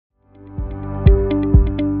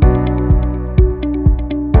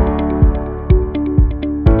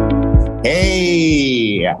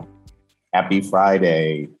Happy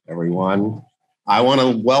Friday, everyone. I want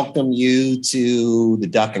to welcome you to the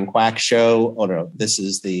Duck and Quack Show. Oh, no, this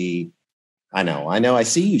is I know, I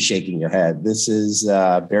see you shaking your head. This is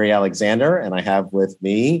Barry Alexander, and I have with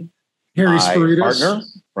me Harry my Spiritus, partner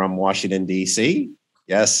from Washington, D.C.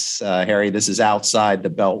 Yes, Harry, this is outside the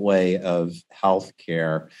beltway of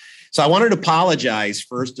healthcare. So I wanted to apologize,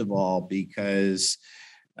 first of all, because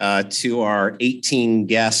to our 18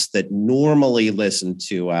 guests that normally listen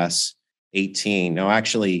to us, 18. No,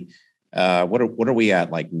 actually, what are we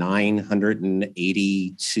at? Like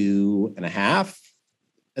 982 and a half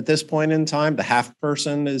at this point in time. The half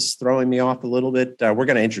person is throwing me off a little bit. We're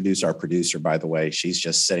going to introduce our producer, by the way. She's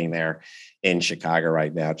just sitting there in Chicago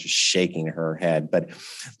right now, just shaking her head. But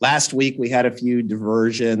last week we had a few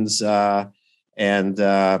diversions, and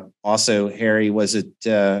also, Harry, was it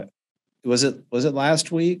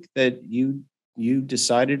last week that you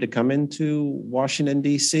decided to come into Washington,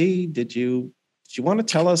 D.C.? Did you want to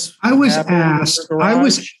tell us? I was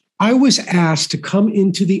asked to come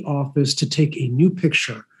into the office to take a new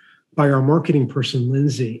picture by our marketing person,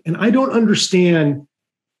 Lindsay. And I don't understand.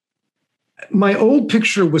 My old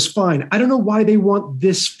picture was fine. I don't know why they want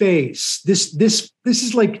this face. This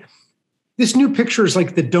is like, this new picture is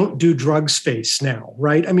like the don't do drugs face now,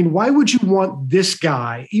 right? I mean, why would you want this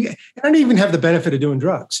guy? I don't even have the benefit of doing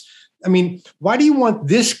drugs. I mean, why do you want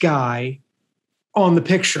this guy on the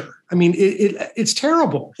picture? I mean, it's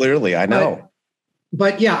terrible. Clearly, I know.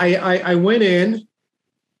 But yeah, I went in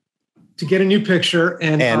to get a new picture,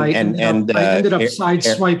 and I ended up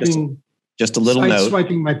sideswiping. Just a little note.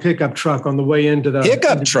 Swiping my pickup truck on the way into the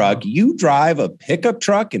pickup truck. You drive a pickup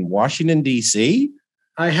truck in Washington, D.C.?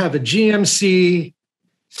 I have a GMC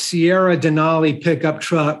Sierra Denali pickup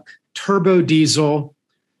truck, turbo diesel.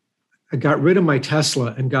 I got rid of my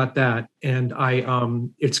Tesla and got that. And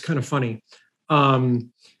it's kind of funny. I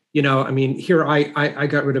mean, here I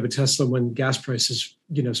got rid of a Tesla when gas prices,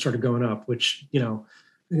 started going up, which,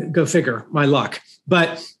 go figure, my luck.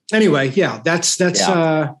 But anyway, yeah, that's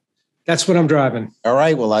what I'm driving. All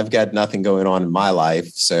right. Well, I've got nothing going on in my life,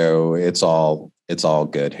 so it's all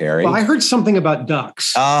good, Harry. Well, I heard something about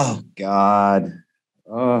ducks. Oh God.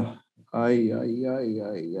 Ay.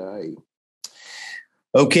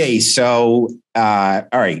 Okay, so all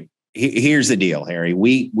right. Here's the deal, Harry.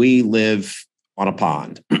 We live on a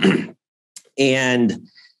pond, and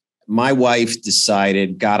my wife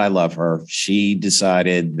decided, God, I love her. She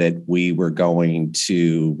decided that we were going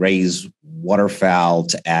to raise waterfowl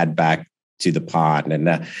to add back to the pond. And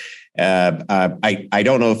I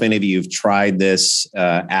don't know if any of you have tried this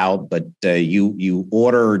out, but you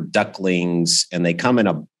order ducklings and they come in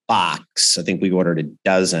a box. I think we ordered a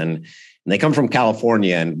dozen, and they come from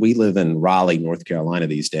California, and we live in Raleigh, North Carolina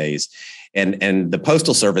these days. And the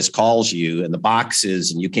Postal Service calls you, and the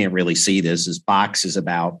boxes, and you can't really see this box is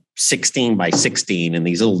about 16 by 16, and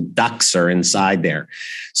these little ducks are inside there.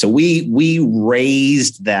 So we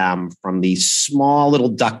raised them from these small little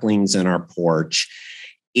ducklings in our porch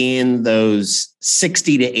in those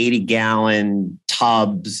 60 to 80 gallon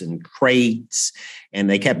tubs and crates, and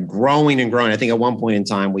they kept growing and growing. I think at one point in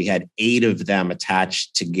time we had 8 of them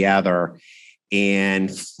attached together, and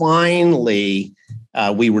finally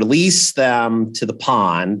we released them to the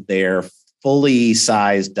pond. They're fully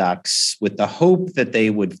sized ducks with the hope that they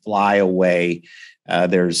would fly away.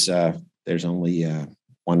 There's only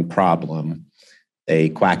one problem. They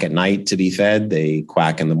quack at night to be fed. They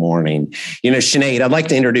quack in the morning. Sinead, I'd like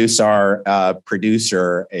to introduce our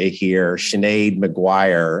producer here, Sinead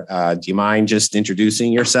McGuire. Do you mind just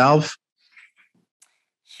introducing yourself?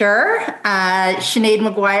 Sure. Sinead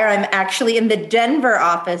McGuire. I'm actually in the Denver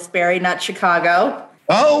office, Barry, not Chicago.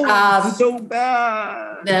 Oh, so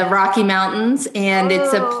bad. The Rocky Mountains. And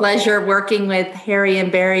it's a pleasure working with Harry and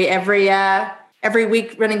Barry every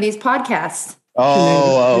week running these podcasts.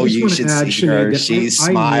 Oh, you should see her. She's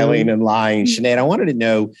smiling and lying. Sinead, I wanted to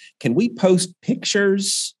know, can we post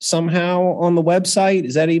pictures somehow on the website?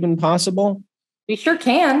 Is that even possible? We sure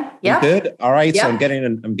can. Yeah. Good. All right. Yeah. So I'm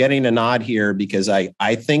getting a nod here because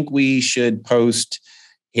I think we should post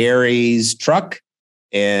Harry's truck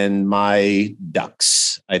and my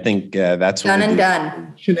ducks. I think that's what done and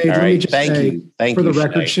done. Sinead, let me just say, thank you. For the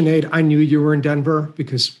record, Sinead, I knew you were in Denver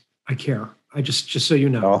because I care. I just so you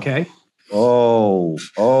know, okay? Oh,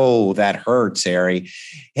 that hurts, Harry.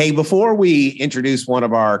 Hey, before we introduce one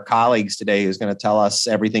of our colleagues today who's going to tell us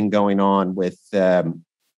everything going on with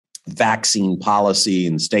vaccine policy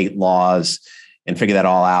and state laws and figure that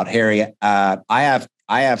all out, Harry, I have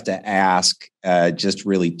to ask just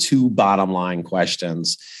really 2 bottom line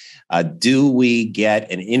questions. Do we get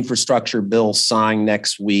an infrastructure bill signed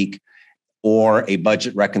next week? or a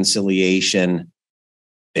budget reconciliation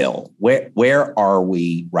bill? Where are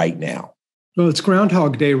we right now? Well, it's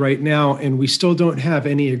Groundhog Day right now, and we still don't have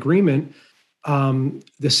any agreement.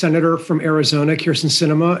 The senator from Arizona, Kirsten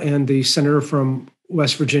Sinema, and the senator from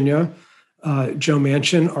West Virginia, Joe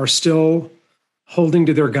Manchin, are still holding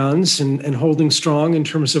to their guns and holding strong in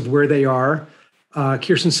terms of where they are.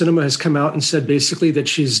 Kirsten Sinema has come out and said basically that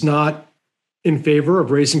she's not in favor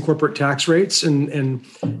of raising corporate tax rates and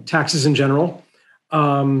taxes in general.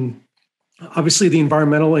 Obviously, the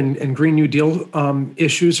environmental and Green New Deal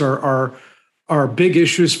issues are big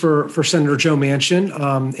issues for Senator Joe Manchin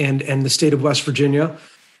and the state of West Virginia.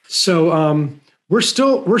 So we're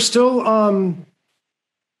still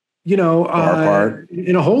in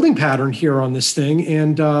a holding pattern here on this thing,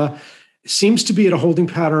 and seems to be at a holding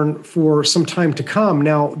pattern for some time to come.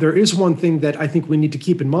 Now, there is one thing that I think we need to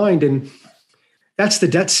keep in mind, and that's the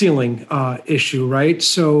debt ceiling issue, right?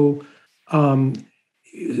 So Minority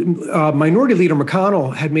Leader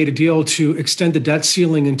McConnell had made a deal to extend the debt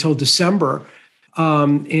ceiling until December.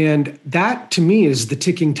 And that, to me, is the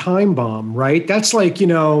ticking time bomb, right? That's like,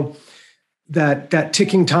 that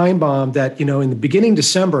ticking time bomb that, in the beginning of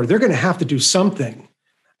December, they're going to have to do something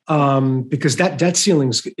because that debt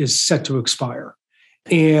ceiling is set to expire.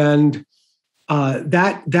 And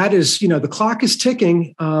that is, the clock is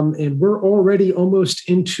ticking, and we're already almost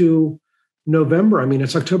into November. I mean,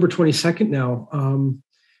 it's October 22nd now.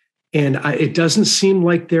 And it doesn't seem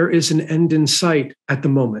like there is an end in sight at the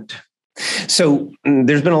moment. So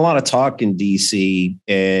there's been a lot of talk in DC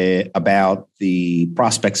about the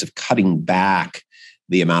prospects of cutting back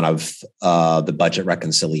the amount of the budget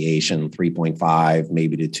reconciliation, 3.5,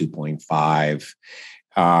 maybe to 2.5.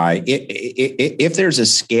 If there's a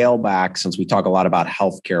scale back, since we talk a lot about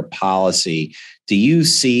healthcare policy, do you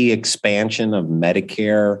see expansion of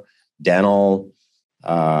Medicare, dental,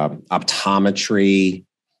 optometry?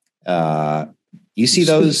 You see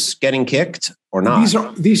those getting kicked or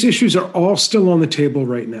not? These issues are all still on the table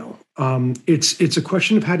right now. It's a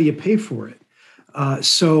question of how do you pay for it.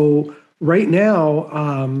 So right now,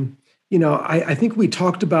 I think we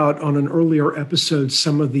talked about on an earlier episode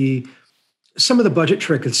some of the budget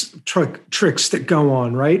tricks that go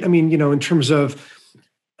on, right? I mean, in terms of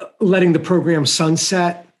letting the program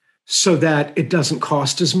sunset so that it doesn't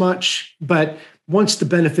cost as much, but once the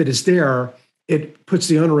benefit is there, it puts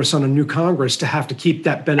the onus on a new Congress to have to keep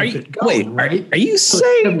that benefit going. Right? Are you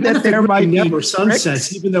saying that there might be never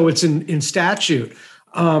sunsets, even though it's in statute?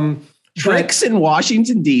 Tricks in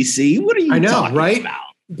Washington, D.C.? What are you talking about?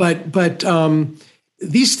 But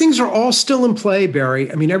these things are all still in play, Barry.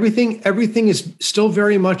 I mean, everything is still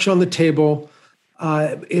very much on the table.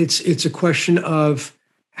 It's a question of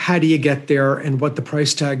how do you get there and what the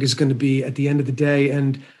price tag is going to be at the end of the day.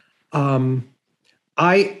 And I'm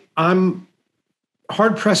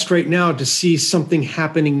hard pressed right now to see something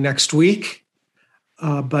happening next week,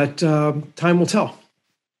 but time will tell.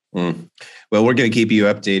 Well, we're going to keep you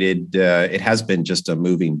updated. It has been just a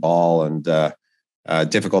moving ball and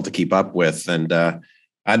difficult to keep up with. And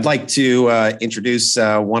I'd like to introduce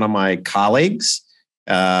one of my colleagues,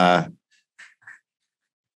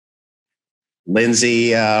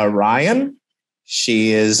 Lindsay Ryan.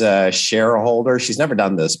 She is a shareholder. She's never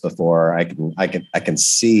done this before. I can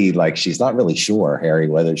see like she's not really sure, Harry,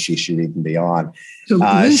 whether she should even be on. So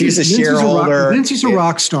she's a shareholder. Lindsay's a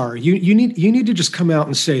rock star. You need to just come out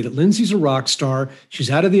and say that Lindsay's a rock star.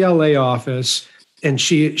 She's out of the LA office, and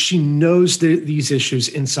she knows these issues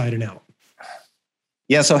inside and out.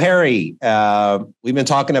 Yeah. So Harry, we've been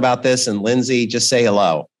talking about this, and Lindsay, just say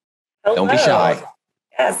hello. Hello. Don't be shy.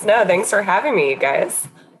 Yes. No. Thanks for having me, you guys.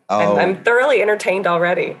 Oh. I'm thoroughly entertained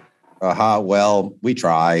already. Well, we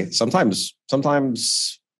try. Sometimes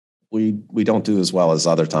we don't do as well as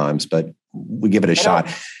other times, but we give it a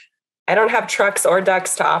shot. I don't have trucks or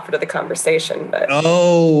ducks to offer to the conversation, but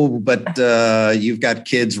you've got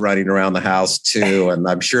kids running around the house too, and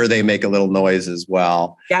I'm sure they make a little noise as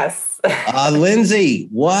well. Yes. Lindsay,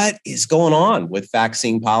 what is going on with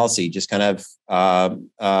vaccine policy? Just kind of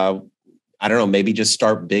I don't know, maybe just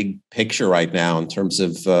start big picture right now in terms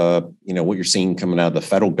of, what you're seeing coming out of the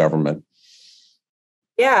federal government.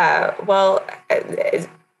 Yeah, well,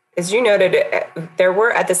 as you noted, there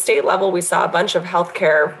were at the state level, we saw a bunch of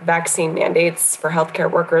healthcare vaccine mandates for healthcare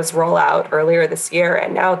workers roll out earlier this year.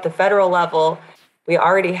 And now at the federal level, we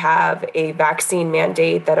already have a vaccine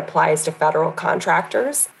mandate that applies to federal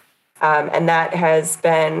contractors. And that has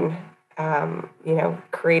been,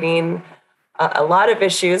 creating a lot of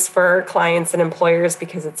issues for clients and employers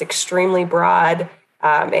because it's extremely broad.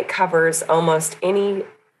 It covers almost any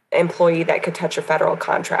employee that could touch a federal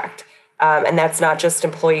contract. And that's not just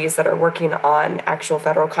employees that are working on actual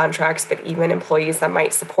federal contracts, but even employees that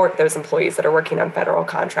might support those employees that are working on federal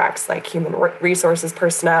contracts, like human resources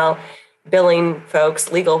personnel, billing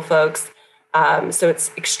folks, legal folks. So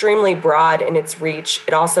it's extremely broad in its reach.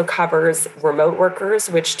 It also covers remote workers,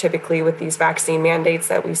 which typically with these vaccine mandates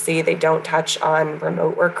that we see, they don't touch on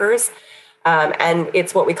remote workers. And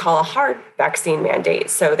it's what we call a hard vaccine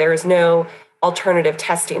mandate. So there is no alternative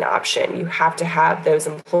testing option. You have to have those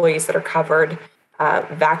employees that are covered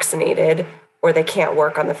vaccinated, or they can't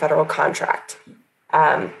work on the federal contract.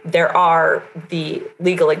 There are the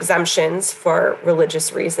legal exemptions for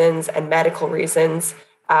religious reasons and medical reasons,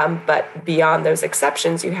 but beyond those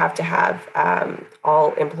exceptions, you have to have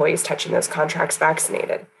all employees touching those contracts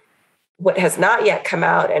vaccinated. What has not yet come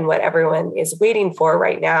out and what everyone is waiting for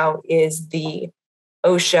right now is the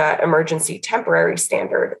OSHA emergency temporary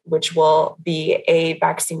standard, which will be a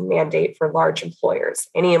vaccine mandate for large employers,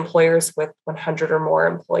 any employers with 100 or more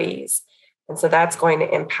employees. And so that's going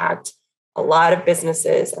to impact a lot of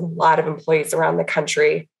businesses and a lot of employees around the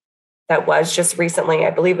country. That was just recently, I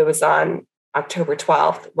believe it was on October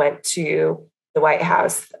 12th, went to the White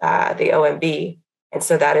House, the OMB. And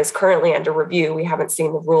so that is currently under review. We haven't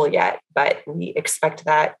seen the rule yet, but we expect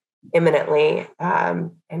that imminently,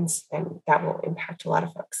 and that will impact a lot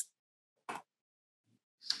of folks.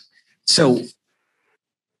 So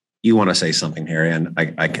you want to say something, Harry, and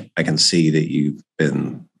I can see that you've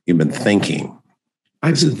been thinking.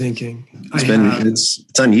 I've been thinking.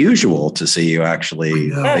 It's unusual to see you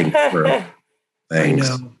actually think through things.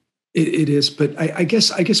 I know it is, but I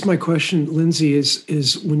guess my question, Lindsay,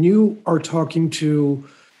 is when you are talking to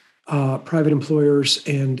private employers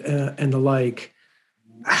and the like,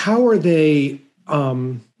 how are they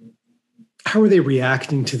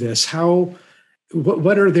reacting to this?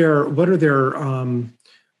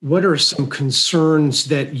 What are some concerns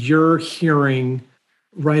that you're hearing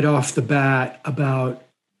right off the bat about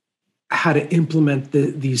how to implement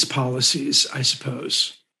these policies, I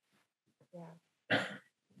suppose? Yeah.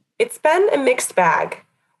 It's been a mixed bag.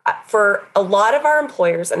 For a lot of our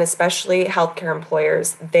employers, and especially healthcare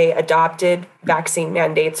employers, they adopted vaccine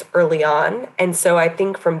mandates early on. And so I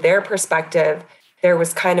think from their perspective, there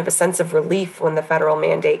was kind of a sense of relief when the federal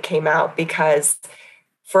mandate came out, because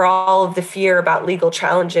for all of the fear about legal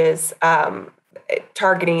challenges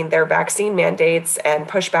targeting their vaccine mandates and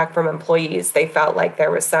pushback from employees, they felt like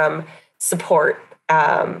there was some support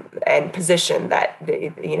and position that,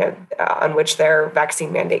 on which their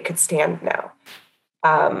vaccine mandate could stand now.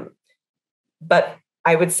 But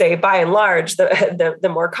I would say by and large, the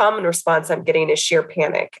more common response I'm getting is sheer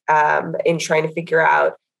panic in trying to figure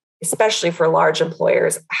out, especially for large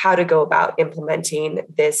employers, how to go about implementing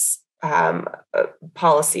this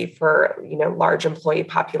policy for large employee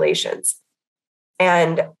populations.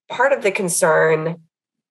 And part of the concern,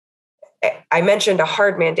 I mentioned a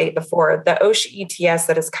hard mandate before. The OSHA ETS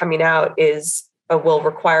that is coming out will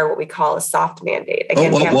require what we call a soft mandate.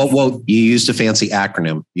 Again, well, you used a fancy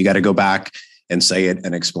acronym. You got to go back and say it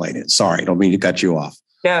and explain it. Sorry, I don't mean to cut you off.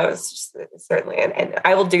 No, certainly. And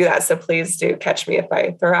I will do that. So please do catch me if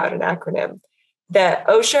I throw out an acronym. The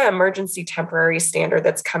OSHA emergency temporary standard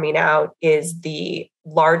that's coming out is the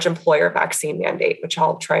large employer vaccine mandate, which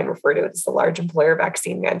I'll try and refer to as the large employer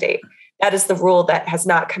vaccine mandate. That is the rule that has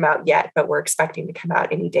not come out yet, but we're expecting to come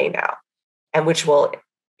out any day now, and which will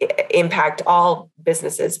impact all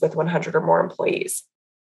businesses with 100 or more employees.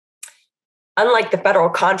 Unlike the federal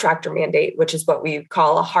contractor mandate, which is what we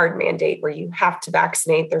call a hard mandate, where you have to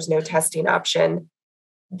vaccinate, there's no testing option,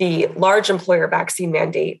 the large employer vaccine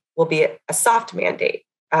mandate will be a soft mandate.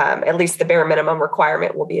 At least the bare minimum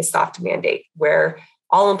requirement will be a soft mandate, where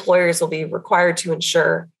all employers will be required to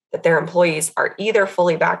ensure that their employees are either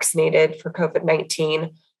fully vaccinated for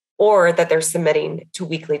COVID-19 or that they're submitting to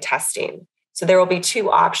weekly testing. So there will be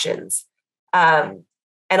two options. And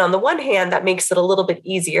on the one hand, that makes it a little bit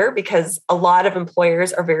easier because a lot of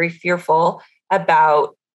employers are very fearful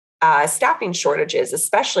about staffing shortages,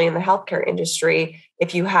 especially in the healthcare industry.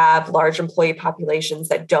 If you have large employee populations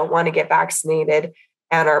that don't want to get vaccinated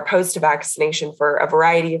and are opposed to vaccination for a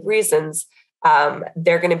variety of reasons,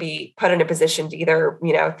 they're going to be put in a position to either,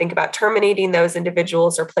 think about terminating those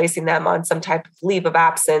individuals or placing them on some type of leave of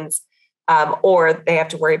absence, or they have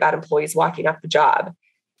to worry about employees walking off the job.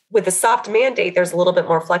 With a soft mandate, there's a little bit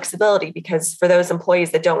more flexibility because for those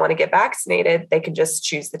employees that don't want to get vaccinated, they can just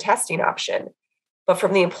choose the testing option. But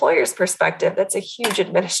from the employer's perspective, that's a huge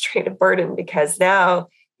administrative burden because now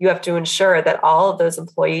you have to ensure that all of those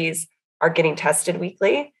employees are getting tested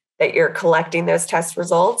weekly, that you're collecting those test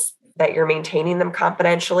results, that you're maintaining them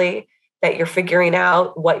confidentially, that you're figuring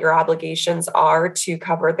out what your obligations are to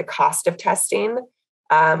cover the cost of testing,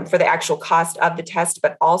 for the actual cost of the test,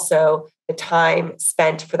 but also the time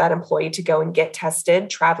spent for that employee to go and get tested,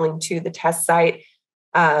 traveling to the test site,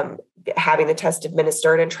 having the test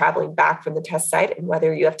administered and traveling back from the test site, and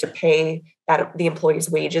whether you have to pay the employee's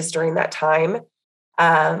wages during that time.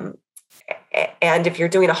 And if you're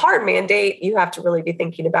doing a hard mandate, you have to really be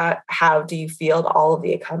thinking about how do you field all of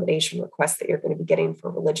the accommodation requests that you're going to be getting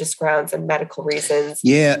for religious grounds and medical reasons.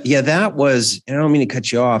 Yeah, that was, and I don't mean to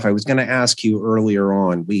cut you off. I was going to ask you earlier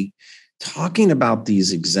on, talking about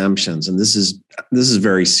these exemptions, and this is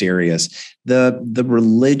very serious. The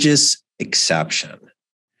religious exception,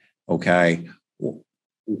 okay,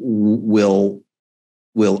 will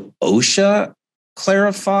OSHA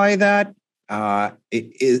clarify that?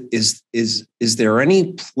 Is there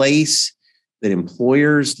any place that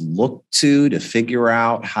employers look to figure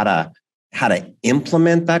out how to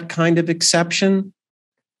implement that kind of exception?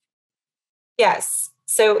 Yes.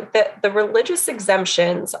 So the religious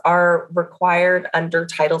exemptions are required under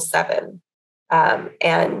Title VII,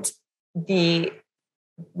 and the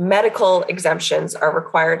medical exemptions are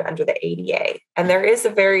required under the ADA. And there is a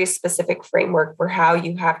very specific framework for how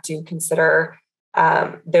you have to consider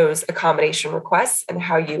those accommodation requests and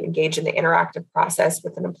how you engage in the interactive process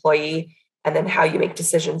with an employee, and then how you make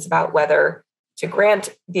decisions about whether to grant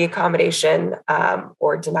the accommodation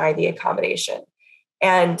or deny the accommodation.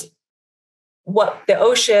 And what the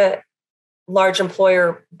OSHA large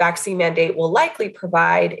employer vaccine mandate will likely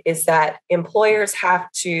provide is that employers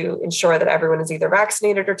have to ensure that everyone is either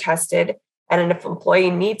vaccinated or tested. And if an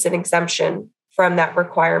employee needs an exemption from that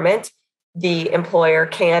requirement, the employer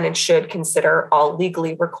can and should consider all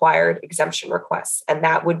legally required exemption requests. And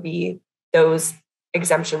that would be those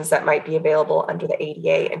exemptions that might be available under the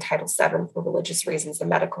ADA and Title VII for religious reasons and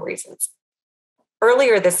medical reasons.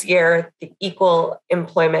 Earlier this year, the Equal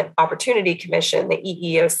Employment Opportunity Commission, the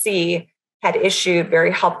EEOC, had issued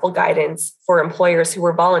very helpful guidance for employers who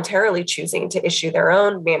were voluntarily choosing to issue their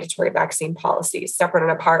own mandatory vaccine policies, separate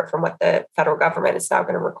and apart from what the federal government is now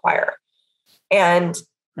going to require. And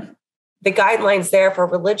the guidelines there for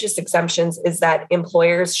religious exemptions is that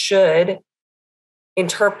employers should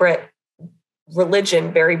interpret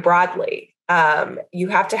religion very broadly. You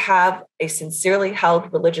have to have a sincerely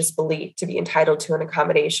held religious belief to be entitled to an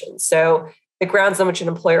accommodation. So the grounds on which an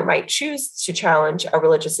employer might choose to challenge a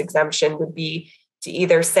religious exemption would be to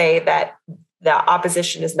either say that the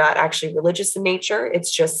opposition is not actually religious in nature.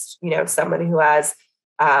 It's just, someone who has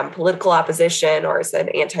political opposition or is an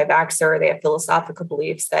anti-vaxxer, they have philosophical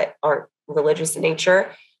beliefs that aren't religious in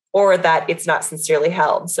nature, or that it's not sincerely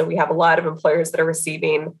held. So we have a lot of employers that are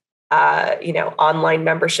receiving, online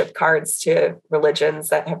membership cards to religions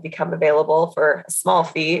that have become available for a small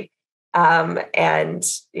fee, and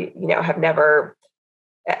have never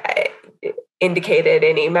indicated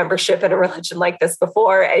any membership in a religion like this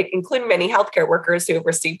before, including many healthcare workers who have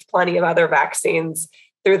received plenty of other vaccines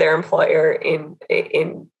through their employer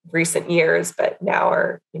in recent years, but now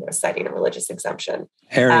are citing a religious exemption.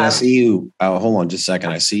 Harry, I see you. Hold on just a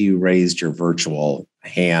second. I see you raised your virtual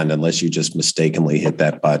hand, unless you just mistakenly hit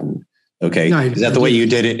that button. Okay, no, is that the way you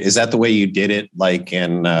did it? Is that the way you did it? Like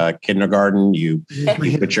in kindergarten, you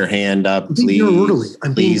put your hand up.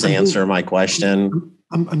 Please answer my question.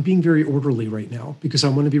 I'm being very orderly right now because I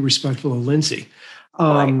want to be respectful of Lindsay.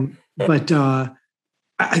 But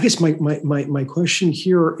I guess my question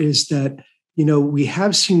here is that we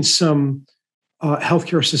have seen some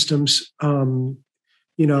healthcare systems.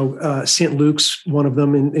 St. Luke's, one of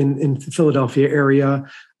them in the Philadelphia area.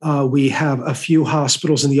 We have a few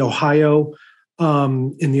hospitals in the Ohio,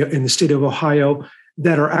 in the state of Ohio,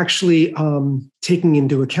 that are actually taking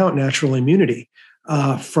into account natural immunity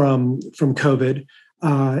from COVID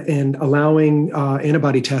and allowing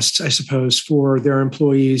antibody tests, I suppose, for their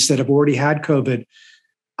employees that have already had COVID.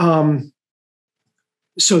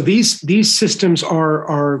 So these systems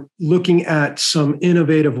are looking at some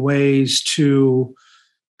innovative ways to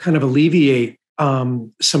kind of alleviate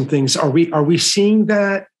some things. Are we seeing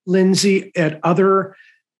that, Lindsay,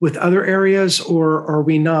 with other areas, or are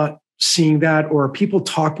we not seeing that? Or are people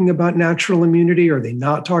talking about natural immunity? Are they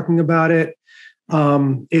not talking about it?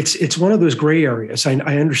 It's one of those gray areas. I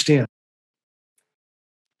understand.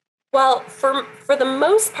 Well, for the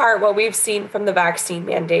most part, what we've seen from the vaccine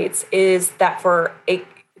mandates is that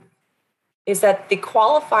the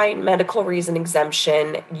qualifying medical reason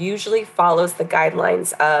exemption usually follows the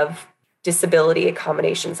guidelines of disability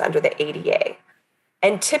accommodations under the ADA.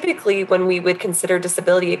 And typically, when we would consider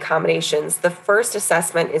disability accommodations, the first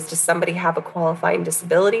assessment is, does somebody have a qualifying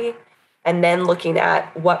disability? And then looking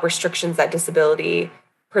at what restrictions that disability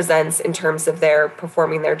presents in terms of their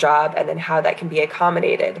performing their job, and then how that can be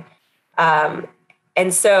accommodated.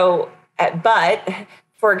 And so, but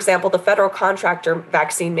for example, the federal contractor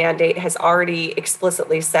vaccine mandate has already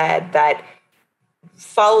explicitly said that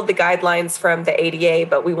follow the guidelines from the ADA,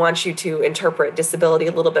 but we want you to interpret disability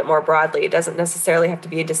a little bit more broadly. It doesn't necessarily have to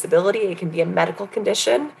be a disability. It can be a medical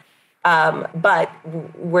condition. But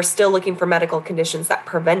we're still looking for medical conditions that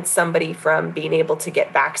prevent somebody from being able to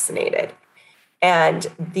get vaccinated. And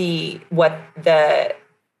what the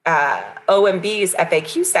OMB's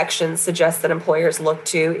FAQ section suggests that employers look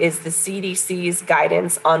to is the CDC's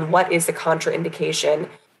guidance on what is a contraindication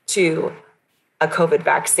to a COVID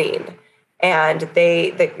vaccine. And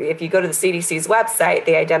if you go to the CDC's website,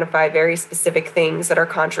 they identify very specific things that are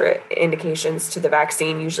contraindications to the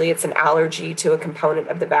vaccine. Usually it's an allergy to a component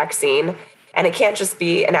of the vaccine. And it can't just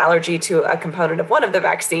be an allergy to a component of one of the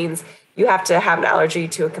vaccines. You have to have an allergy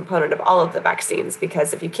to a component of all of the vaccines,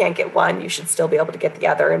 because if you can't get one, you should still be able to get the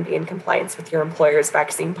other and be in compliance with your employer's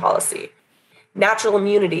vaccine policy. Natural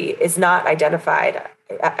immunity is not identified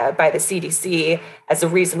by the CDC as a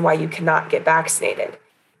reason why you cannot get vaccinated.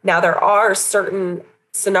 Now, there are certain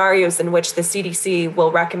scenarios in which the CDC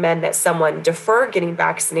will recommend that someone defer getting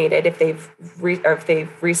vaccinated if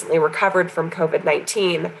they've recently recovered from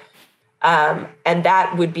COVID-19. And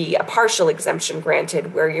that would be a partial exemption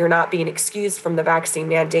granted, where you're not being excused from the vaccine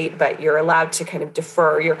mandate, but you're allowed to kind of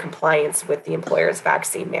defer your compliance with the employer's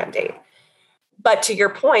vaccine mandate. But to your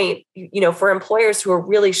point, for employers who are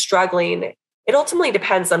really struggling, it ultimately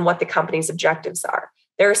depends on what the company's objectives are.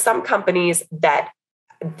 There are some companies that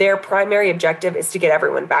their primary objective is to get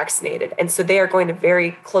everyone vaccinated. And so they are going to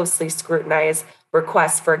very closely scrutinize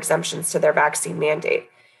requests for exemptions to their vaccine mandate.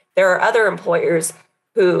 There are other employers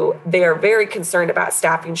who they are very concerned about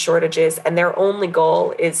staffing shortages, and their only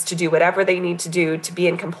goal is to do whatever they need to do to be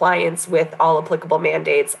in compliance with all applicable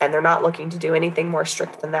mandates, and they're not looking to do anything more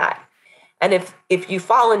strict than that. And if you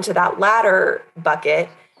fall into that latter bucket,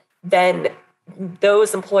 then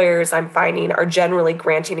those employers, I'm finding, are generally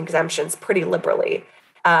granting exemptions pretty liberally.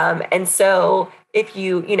 And so if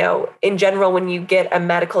in general, when you get a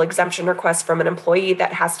medical exemption request from an employee,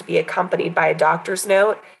 that has to be accompanied by a doctor's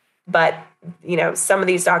note. But, some of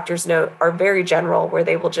these doctor's note are very general, where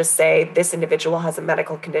they will just say this individual has a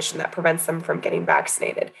medical condition that prevents them from getting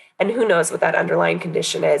vaccinated. And who knows what that underlying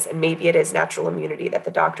condition is. And maybe it is natural immunity that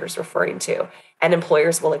the doctor is referring to, and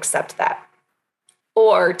employers will accept that.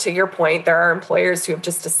 Or to your point, there are employers who have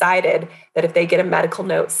just decided that if they get a medical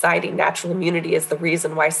note citing natural immunity as the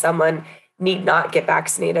reason why someone need not get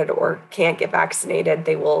vaccinated or can't get vaccinated,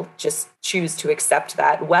 they will just choose to accept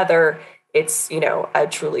that, whether it's, a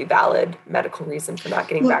truly valid medical reason for not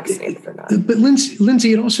getting vaccinated or not. But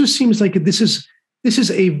Lindsay, it also seems like this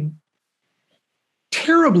is a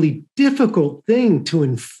terribly difficult thing to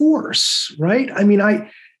enforce, right? I mean,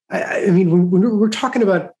 when we're talking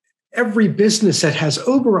about every business that has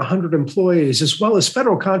over 100 employees, as well as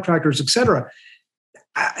federal contractors, et cetera,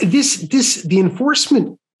 the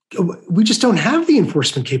enforcement, we just don't have the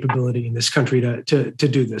enforcement capability in this country to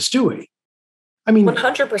do this, do we? I mean,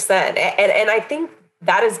 100%. And I think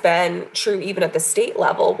that has been true even at the state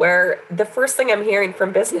level, where the first thing I'm hearing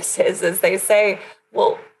from businesses is they say,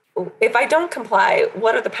 well, if I don't comply,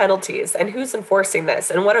 what are the penalties and who's enforcing this?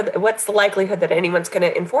 And what's the likelihood that anyone's going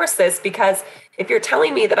to enforce this? Because if you're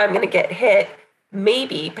telling me that I'm going to get hit,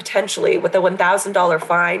 maybe potentially with a $1,000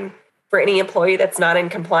 fine for any employee that's not in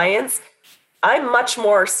compliance, I'm much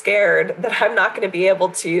more scared that I'm not going to be able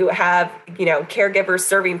to have, caregivers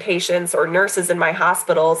serving patients or nurses in my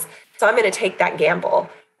hospitals. So I'm going to take that gamble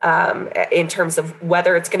in terms of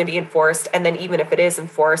whether it's going to be enforced. And then even if it is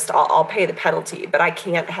enforced, I'll pay the penalty, but I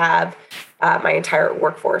can't have my entire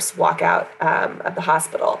workforce walk out of the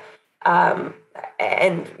hospital.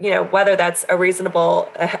 And, whether that's a reasonable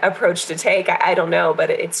approach to take, I don't know,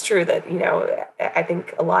 but it's true that, I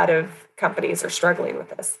think a lot of companies are struggling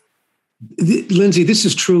with this. Lindsay, this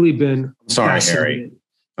has truly been. Sorry, Harry.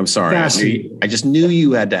 I'm sorry. I just knew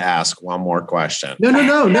you had to ask one more question. No.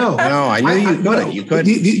 No, I knew you could.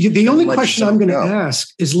 You could. The only question I'm going to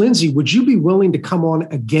ask is, Lindsay, would you be willing to come on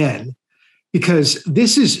again? Because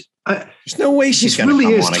this is. There's no way she's going to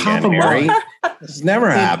come on again, Harry. This is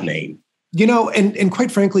never happening. And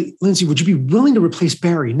quite frankly, Lindsay, would you be willing to replace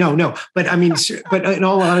Barry? No. But I mean, but in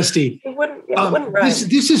all honesty, it wouldn't run.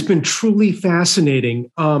 This has been truly fascinating.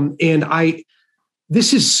 And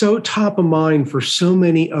this is so top of mind for so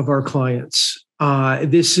many of our clients.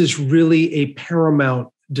 This is really a paramount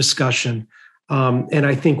discussion. And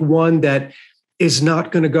I think one that is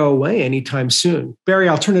not going to go away anytime soon. Barry,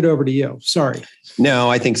 I'll turn it over to you. Sorry. No,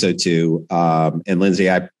 I think so too. And Lindsay,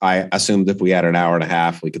 I assumed if we had an hour and a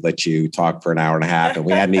half, we could let you talk for an hour and a half. And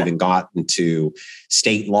we hadn't even gotten to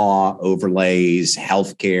state law overlays,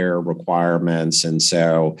 healthcare requirements. And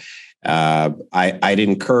so I'd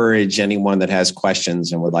encourage anyone that has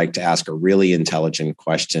questions and would like to ask a really intelligent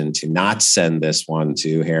question to not send this one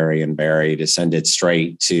to Harry and Barry, to send it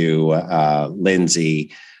straight to Lindsay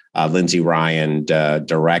Ryan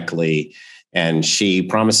directly. And she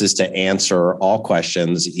promises to answer all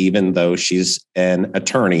questions, even though she's an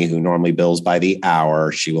attorney who normally bills by the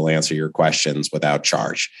hour. She will answer your questions without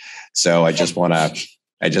charge. So I just want to.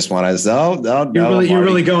 You're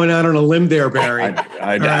really going out on a limb there, Barry.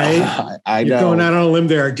 I know. Right? I know. You're going out on a limb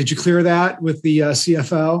there. Did you clear that with the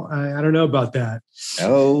CFO? I don't know about that.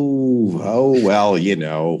 Oh, well,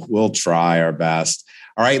 we'll try our best.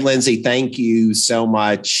 All right, Lindsay, thank you so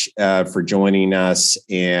much for joining us.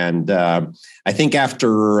 And I think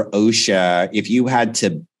after OSHA, if you had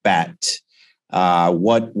to bet,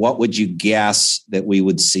 what would you guess that we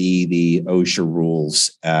would see the OSHA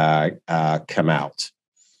rules come out?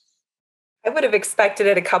 I would have expected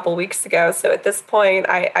it a couple weeks ago. So at this point,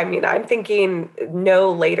 I'm thinking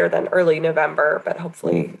no later than early November, but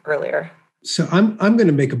hopefully earlier. So I'm going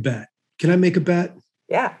to make a bet. Can I make a bet?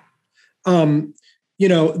 Yeah.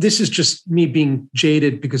 This is just me being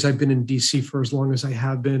jaded because I've been in DC for as long as I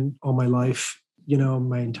have been all my life.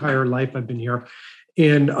 My entire life I've been here.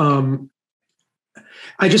 And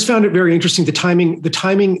I just found it very interesting. The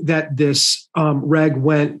timing that this reg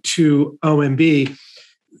went to OMB,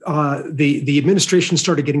 the administration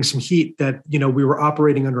started getting some heat that, we were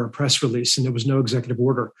operating under a press release and there was no executive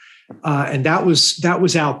order. And that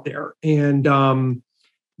was out there. And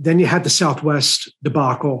then you had the Southwest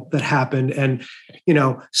debacle that happened. And,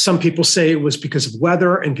 some people say it was because of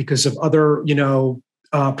weather and because of other,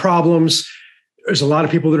 problems. There's a lot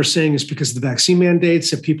of people that are saying it's because of the vaccine mandates,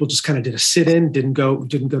 that people just kind of did a sit-in, didn't go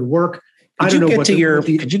to work. Could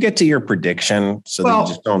you get to your prediction so that you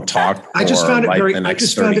just don't talk? I just found it very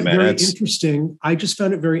interesting. I just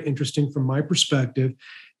found it very interesting from my perspective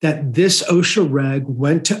that this OSHA reg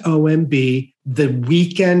went to OMB the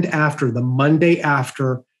weekend after, the Monday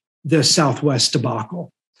after the Southwest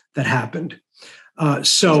debacle that happened.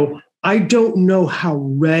 So I don't know how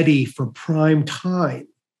ready for prime time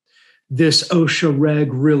this OSHA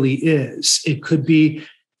reg really is. It could be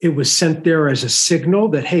it was sent there as a signal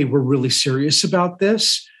that, hey, we're really serious about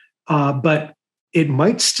this, but it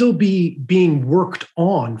might still be being worked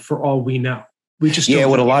on for all we know. We just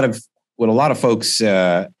what a lot of folks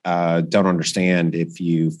don't understand, if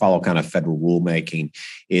you follow kind of federal rulemaking,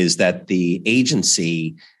 is that the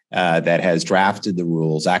agency that has drafted the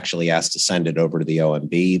rules actually has to send it over to the OMB.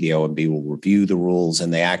 The OMB will review the rules,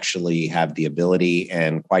 and they actually have the ability,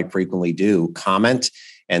 and quite frequently do, comment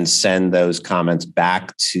and send those comments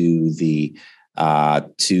back to the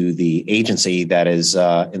agency that is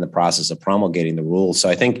in the process of promulgating the rules. So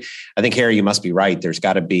I think Harry, you must be right. There's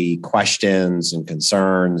got to be questions and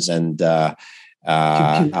concerns, and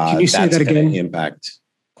can you say that again? Impact.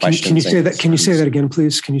 Can you say that? Can you say that again,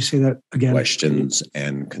 please? Can you say that again? Questions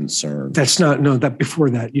and concerns. That's not that before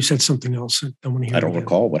that. You said something else. I don't want to hear. I don't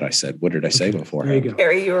recall what I said. What did I say before? There you go.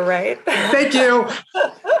 Harry, you were right. Thank you.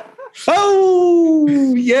 Oh,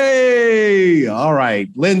 yay. All right.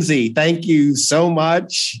 Lindsay, thank you so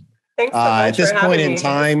much. Thanks so much at this point in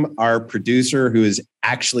time, our producer, who is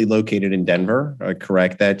actually located in Denver,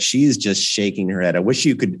 correct that, she's just shaking her head. I wish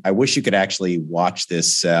you could actually watch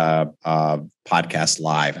this podcast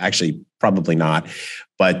live. Actually, probably not.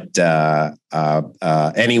 But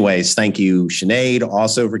anyways, thank you, Sinead,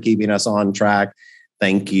 also for keeping us on track.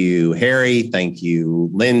 Thank you, Harry. Thank you,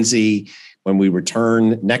 Lindsay. When we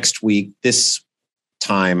return next week, this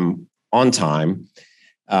time on time,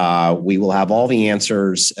 we will have all the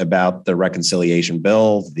answers about the reconciliation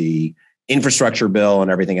bill, the infrastructure bill, and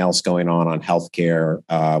everything else going on healthcare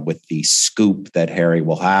with the scoop that Harry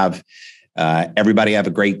will have. Everybody have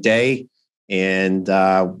a great day, and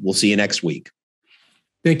we'll see you next week.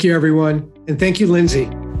 Thank you, everyone. And thank you, Lindsay.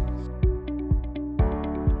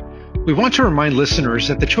 We want to remind listeners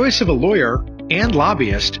that the choice of a lawyer and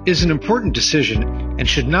lobbyist is an important decision and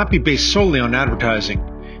should not be based solely on advertising.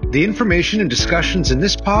 The information and discussions in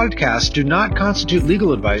this podcast do not constitute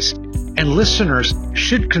legal advice, and listeners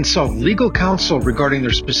should consult legal counsel regarding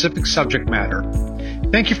their specific subject matter.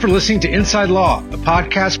 Thank you for listening to Inside Law, a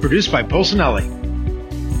podcast produced by Polsinelli.